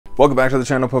Welcome back to the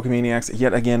channel, Pokemaniacs.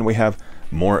 Yet again, we have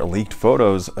more leaked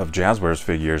photos of Jazzwares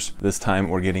figures. This time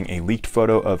we're getting a leaked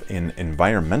photo of an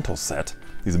environmental set.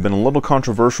 These have been a little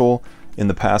controversial in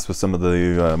the past with some of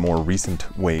the more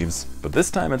recent waves, but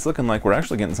this time it's looking like we're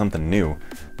actually getting something new.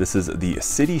 This is the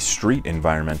City Street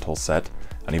environmental set,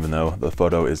 and even though the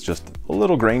photo is just a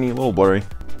little grainy, a little blurry,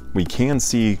 we can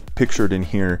see pictured in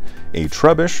here a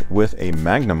Trubbish with a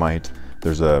Magnemite.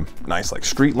 There's a nice like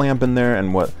street lamp in there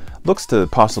and what looks to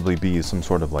possibly be some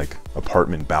sort of like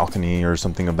apartment balcony or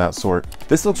something of that sort.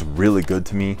 This looks really good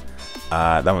to me.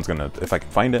 That one's gonna, if I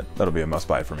can find it, that'll be a must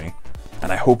buy for me.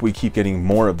 And I hope we keep getting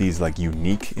more of these like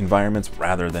unique environments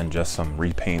rather than just some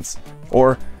repaints.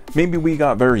 Or maybe we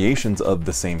got variations of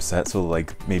the same set. So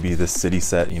like maybe this city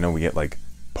set, you know, we get like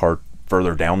part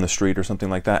further down the street or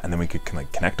something like that, and then we could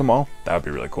like connect them all. That would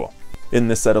be really cool. In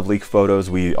this set of leaked photos,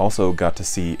 we also got to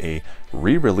see a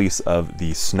re-release of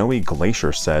the Snowy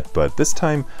Glacier set, but this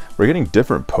time we're getting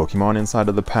different Pokemon inside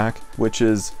of the pack, which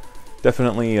is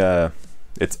definitely,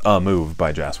 it's a move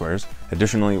by Jazzwares.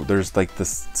 Additionally, there's like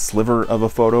this sliver of a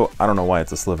photo. I don't know why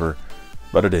it's a sliver,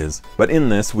 but it is. But in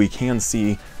this, we can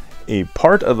see a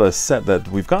part of a set that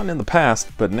we've gotten in the past,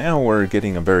 but now we're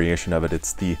getting a variation of it.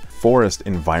 It's the Forest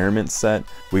Environment set.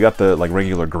 We got the like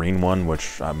regular green one,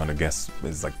 which I'm gonna guess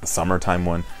is like the summertime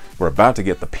one. We're about to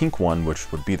get the pink one,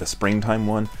 which would be the springtime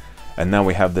one. And now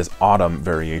we have this autumn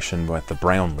variation with the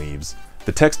brown leaves.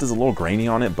 The text is a little grainy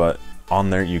on it, but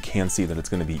on there you can see that it's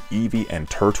gonna be Eevee and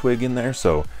Turtwig in there.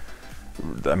 So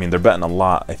I mean, they're betting a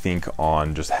lot, I think,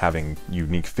 on just having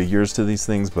unique figures to these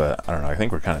things, but I don't know, I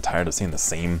think we're kind of tired of seeing the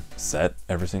same set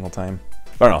every single time.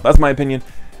 I don't know, that's my opinion.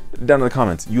 Down in the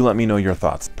comments, you let me know your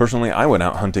thoughts. Personally, I went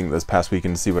out hunting this past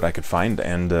weekend to see what I could find,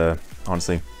 and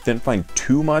honestly, didn't find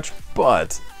too much,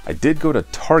 but I did go to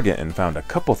Target and found a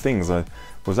couple things. I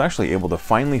was actually able to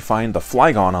finally find the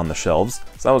Flygon on the shelves,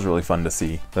 so that was really fun to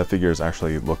see. That figure is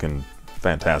actually looking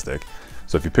fantastic.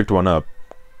 So if you picked one up,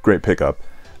 great pickup.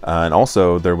 And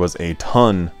also there was a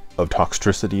ton of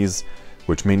Toxtricities,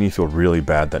 which made me feel really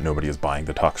bad that nobody is buying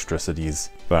the Toxtricities.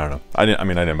 But I don't know. I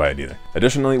didn't buy it either.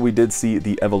 Additionally, we did see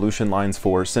the evolution lines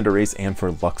for Cinderace and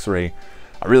for Luxray.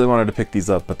 I really wanted to pick these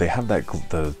up, but they have that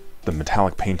the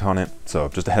metallic paint on it. So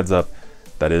just a heads up,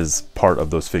 that is part of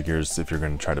those figures if you're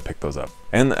going to try to pick those up.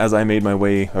 And as I made my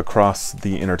way across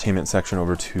the entertainment section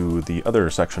over to the other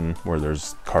section where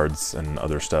there's cards and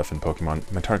other stuff and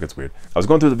Pokemon, my target's weird. I was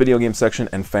going through the video game section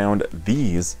and found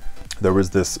these. There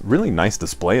was this really nice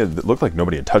display. It looked like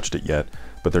nobody had touched it yet,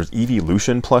 but there's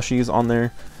Evolution plushies on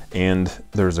there, and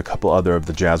there's a couple other of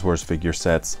the Jazzwares figure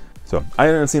sets. So I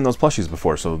hadn't seen those plushies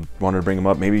before, so wanted to bring them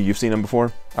up. Maybe you've seen them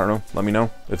before. I don't know. Let me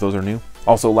know if those are new.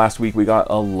 Also, last week we got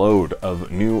a load of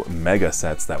new mega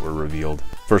sets that were revealed.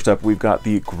 First up, we've got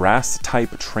the Grass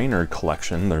type Trainer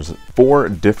collection. There's 4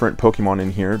 different Pokemon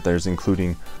in here. There's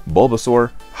including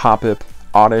Bulbasaur, Hoppip,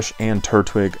 Oddish, and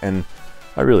Turtwig. And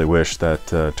I really wish that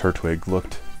Turtwig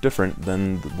looked different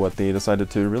than what they decided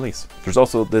to release. There's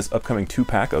also this upcoming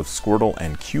 2-pack of Squirtle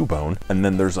and Cubone, and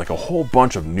then there's like a whole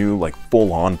bunch of new like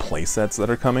full-on play sets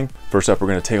that are coming. First up, we're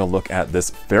going to take a look at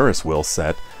this Ferris wheel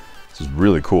set. This is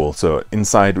really cool. So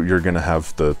inside you're going to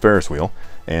have the Ferris wheel,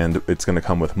 and it's going to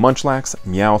come with Munchlax,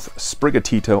 Meowth,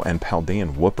 Sprigatito, and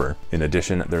Paldean Wooper. In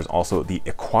addition, there's also the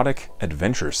Aquatic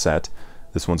Adventure set.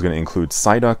 This one's going to include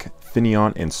Psyduck,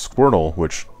 Finneon, and Squirtle,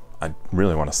 which I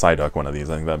really want to Psyduck one of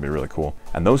these. I think that'd be really cool.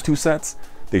 And those 2 sets,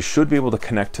 they should be able to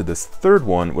connect to this third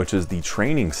one, which is the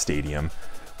Training Stadium,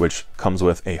 which comes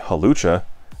with a Hawlucha.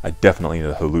 I definitely need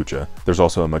a Hawlucha. There's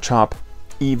also a Machop,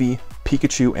 Eevee,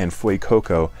 Pikachu, and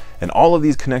Fuecoco, and all of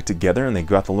these connect together, and they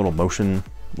got the little motion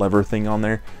lever thing on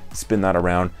there. Spin that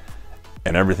around,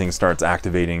 and everything starts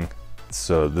activating.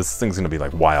 So this thing's gonna be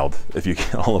like wild if you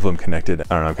get all of them connected. I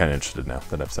don't know, I'm kind of interested now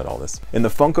that I've said all this. In the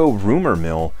Funko rumor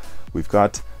mill, we've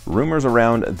got rumors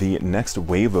around the next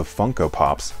wave of Funko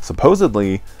Pops.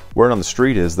 Supposedly, word on the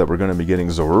street is that we're going to be getting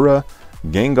Zorua,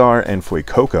 Gengar, and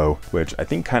Fuecoco, which I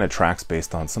think kind of tracks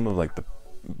based on some of like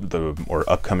the more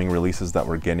upcoming releases that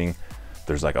we're getting.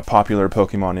 There's like a popular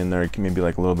Pokemon in there, maybe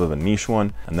like a little bit of a niche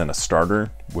one, and then a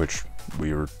starter, which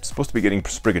we were supposed to be getting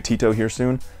Sprigatito here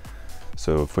soon.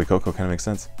 So Fuecoco kind of makes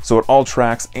sense. So it all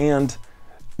tracks, and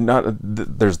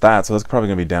there's that, so that's probably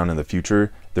going to be down in the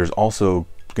future. There's also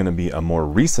going to be a more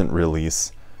recent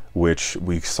release, which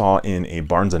we saw in a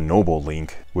Barnes & Noble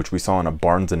leak,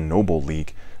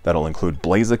 that'll include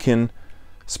Blaziken,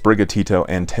 Sprigatito,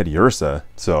 and Teddiursa.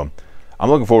 So I'm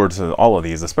looking forward to all of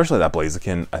these, especially that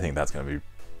Blaziken. I think that's going to be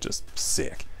just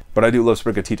sick. But I do love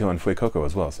Sprigatito and Fuecoco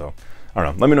as well, so I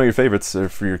don't know. Let me know your favorites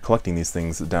if you're collecting these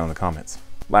things down in the comments.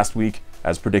 Last week,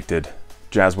 as predicted,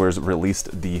 Jazzwares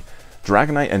released the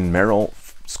Dragonite and Meryl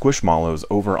Squishmallows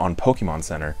over on Pokemon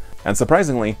Center. And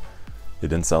surprisingly, it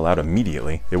didn't sell out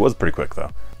immediately. It was pretty quick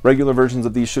though. Regular versions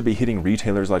of these should be hitting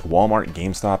retailers like Walmart,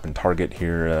 GameStop, and Target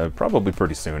here probably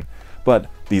pretty soon. But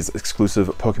these exclusive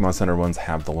Pokemon Center ones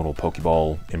have the little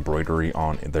Pokeball embroidery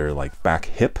on their like back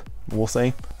hip, we'll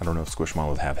say. I don't know if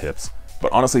Squishmallows have hips.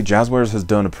 But honestly, Jazzwares has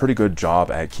done a pretty good job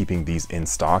at keeping these in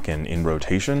stock and in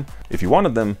rotation. If you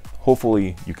wanted them,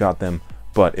 hopefully you got them.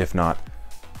 But if not,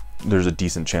 there's a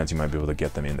decent chance you might be able to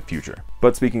get them in the future.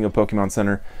 But speaking of Pokemon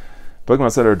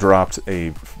Center dropped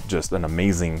just an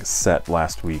amazing set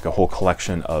last week, a whole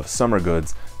collection of summer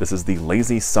goods. This is the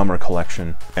Lazy Summer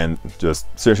Collection, and just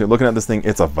seriously looking at this thing,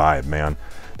 it's a vibe, man.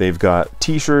 They've got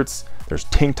t-shirts, there's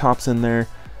tank tops in there,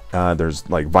 there's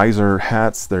like visor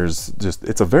hats,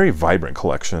 it's a very vibrant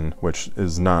collection, which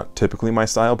is not typically my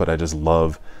style, but I just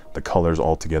love the colors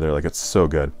all together. Like, it's so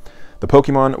good. The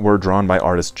Pokemon were drawn by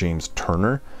artist James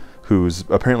Turner, who's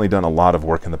apparently done a lot of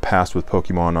work in the past with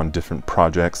Pokemon on different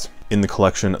projects. In the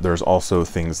collection, there's also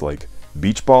things like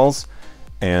beach balls,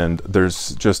 and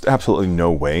there's just absolutely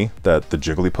no way that the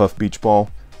Jigglypuff beach ball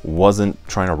wasn't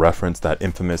trying to reference that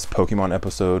infamous Pokemon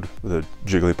episode, the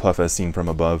Jigglypuff as seen from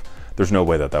above. There's no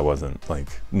way that that wasn't, like,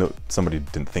 no, somebody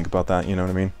didn't think about that, you know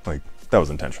what I mean? Like, that was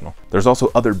intentional. There's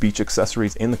also other beach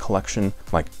accessories in the collection,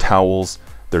 like towels.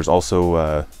 There's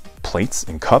also plates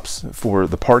and cups for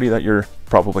the party that you're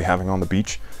probably having on the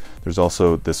beach. There's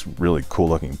also this really cool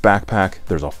looking backpack.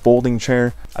 There's a folding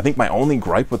chair. I think my only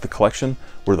gripe with the collection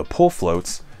were the pull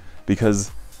floats,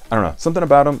 because I don't know, something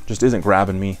about them just isn't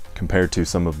grabbing me compared to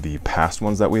some of the past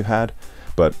ones that we've had.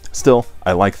 But still,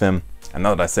 I like them. And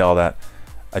now that I say all that,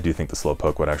 I do think the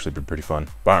Slowpoke would actually be pretty fun.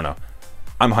 But I don't know.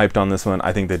 I'm hyped on this one.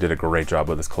 I think they did a great job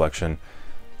with this collection.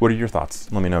 What are your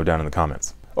thoughts? Let me know down in the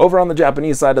comments. Over on the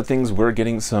Japanese side of things, we're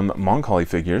getting some Moncauley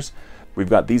figures.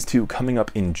 We've got these two coming up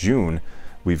in June.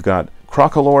 We've got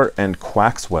Crocolore and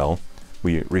Quaxwell.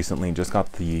 We recently just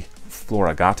got the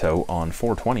Floragato on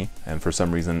 420, and for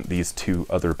some reason these two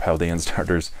other Paldean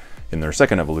starters in their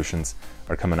second evolutions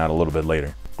are coming out a little bit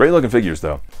later. Great looking figures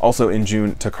though. Also in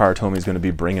June, Takara Tomy is going to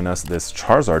be bringing us this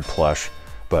Charizard plush,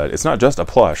 but it's not just a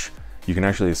plush. You can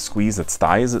actually squeeze its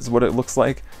thighs, is what it looks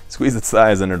like. Squeeze its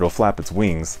thighs and it'll flap its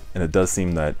wings, and it does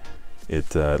seem that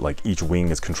it like each wing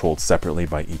is controlled separately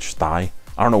by each thigh.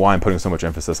 I don't know why I'm putting so much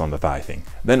emphasis on the thigh thing.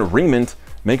 Then Remint,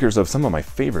 makers of some of my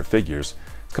favorite figures,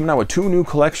 is coming out with two new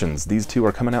collections. These two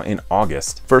are coming out in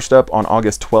August. First up, on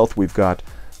August 12th, we've got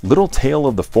Little Tale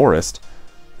of the Forest.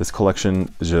 This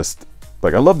collection is just,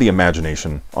 like, I love the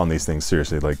imagination on these things,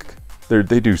 seriously. Like,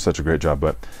 they do such a great job.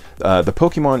 But the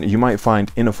Pokemon you might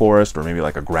find in a forest, or maybe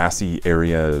like a grassy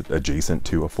area adjacent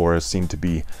to a forest, seem to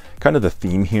be kind of the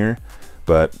theme here.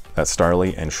 But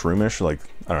Starly and Shroomish, like,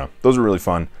 I don't know, those are really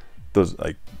fun. Those,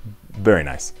 like, very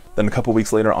nice. Then a couple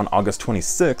weeks later, on August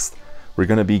 26th, we're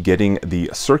going to be getting the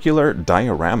Circular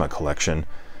Diorama collection,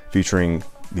 featuring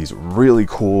these really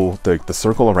cool, the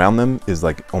circle around them is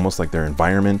like almost like their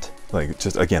environment. Like,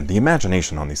 just again, the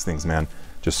imagination on these things, man,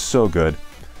 just so good.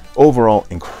 Overall,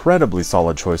 incredibly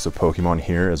solid choice of Pokemon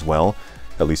here as well,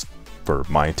 at least for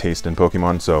my taste in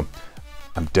Pokemon. So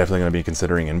I'm definitely going to be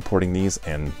considering importing these,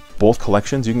 and both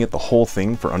collections, you can get the whole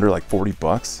thing for under like 40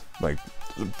 bucks. Like,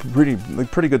 pretty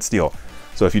good steal.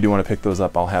 So if you do want to pick those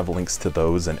up, I'll have links to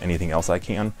those and anything else I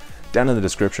can down in the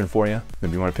description for you.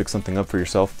 Maybe you want to pick something up for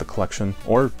yourself, the collection,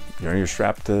 or you're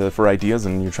strapped for ideas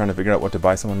and you're trying to figure out what to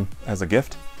buy someone as a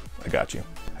gift, I got you.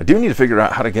 I do need to figure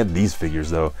out how to get these figures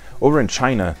though. Over in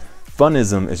China,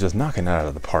 Funism is just knocking it out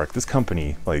of the park. This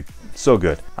company, like, so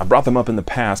good. I brought them up in the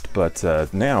past, but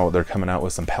now they're coming out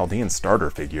with some Paldean starter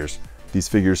figures. These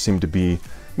figures seem to be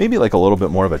maybe like a little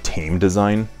bit more of a tame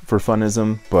design for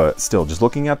Funism, but still, just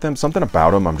looking at them, something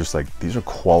about them, I'm just like, these are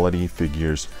quality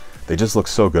figures. They just look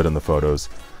so good in the photos.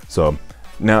 So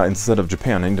now, instead of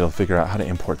Japan, I need to figure out how to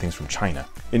import things from China.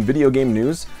 In video game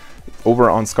news, over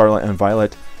on Scarlet and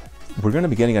Violet, we're going to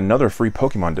be getting another free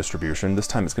Pokemon distribution. This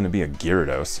time it's going to be a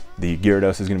Gyarados. The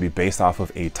Gyarados is going to be based off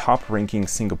of a top-ranking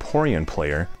Singaporean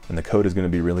player, and the code is going to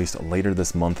be released later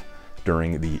this month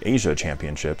during the Asia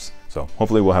Championships. So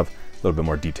hopefully we'll have a little bit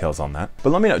more details on that. But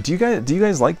let me know, do you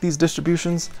guys like these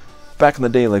distributions? Back in the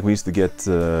day, like, we used to get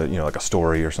you know, like a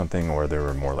story or something, or there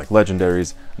were more like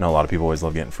legendaries. I know a lot of people always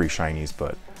love getting free shinies,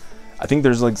 but I think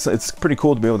there's like, it's pretty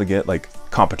cool to be able to get like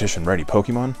competition ready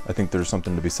Pokemon. I think there's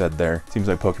something to be said there. Seems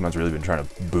like Pokemon's really been trying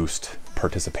to boost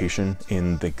participation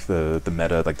in the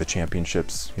meta, like the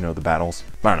championships, you know, the battles.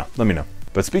 I don't know, let me know.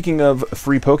 But speaking of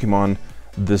free Pokemon,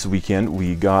 this weekend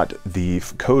we got the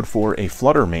code for a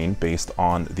Flutter main based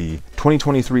on the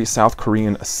 2023 South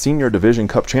Korean Senior Division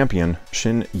Cup champion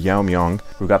Shin Yaomyong.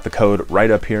 We've got the code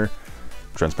right up here.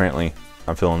 Transparently,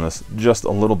 I'm filling this just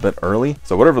a little bit early.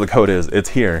 So whatever the code is, it's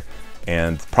here.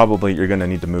 And probably you're gonna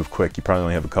need to move quick. You probably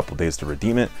only have a couple days to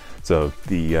redeem it. So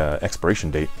the expiration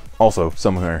date, also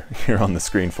somewhere here on the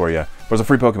screen for you. There's a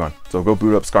free Pokemon. So go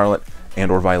boot up Scarlet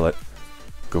and or Violet.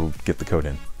 Go get the code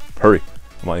in. Hurry,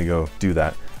 I'm letting you go do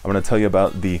that. I'm gonna tell you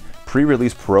about the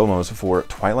pre-release promos for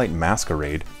Twilight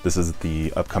Masquerade. This is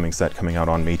the upcoming set coming out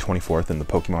on May 24th in the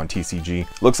Pokemon TCG.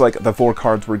 Looks like the 4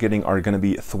 cards we're getting are gonna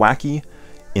be Thwackey,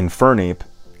 Infernape,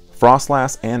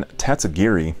 Frostlass, and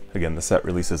Tatsugiri. Again, the set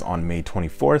releases on May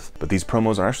 24th, but these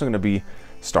promos are actually going to be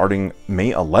starting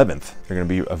May 11th. They're going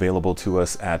to be available to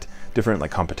us at different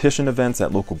like competition events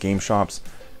at local game shops.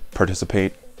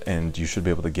 Participate, and you should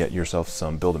be able to get yourself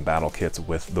some build and battle kits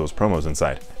with those promos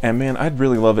inside. And man, I'd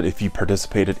really love it if you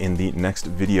participated in the next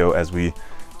video as we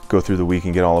go through the week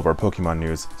and get all of our Pokemon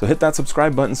news. So hit that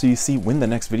subscribe button so you see when the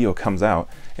next video comes out,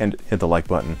 and hit the like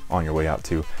button on your way out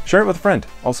too. Share it with a friend.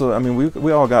 Also, I mean,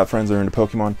 we all got friends that are into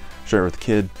Pokemon. Share it with a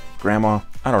kid, grandma,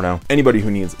 I don't know, anybody who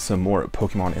needs some more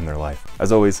Pokemon in their life.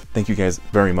 As always, thank you guys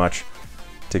very much.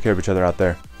 Take care of each other out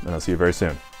there, and I'll see you very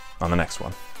soon on the next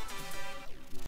one.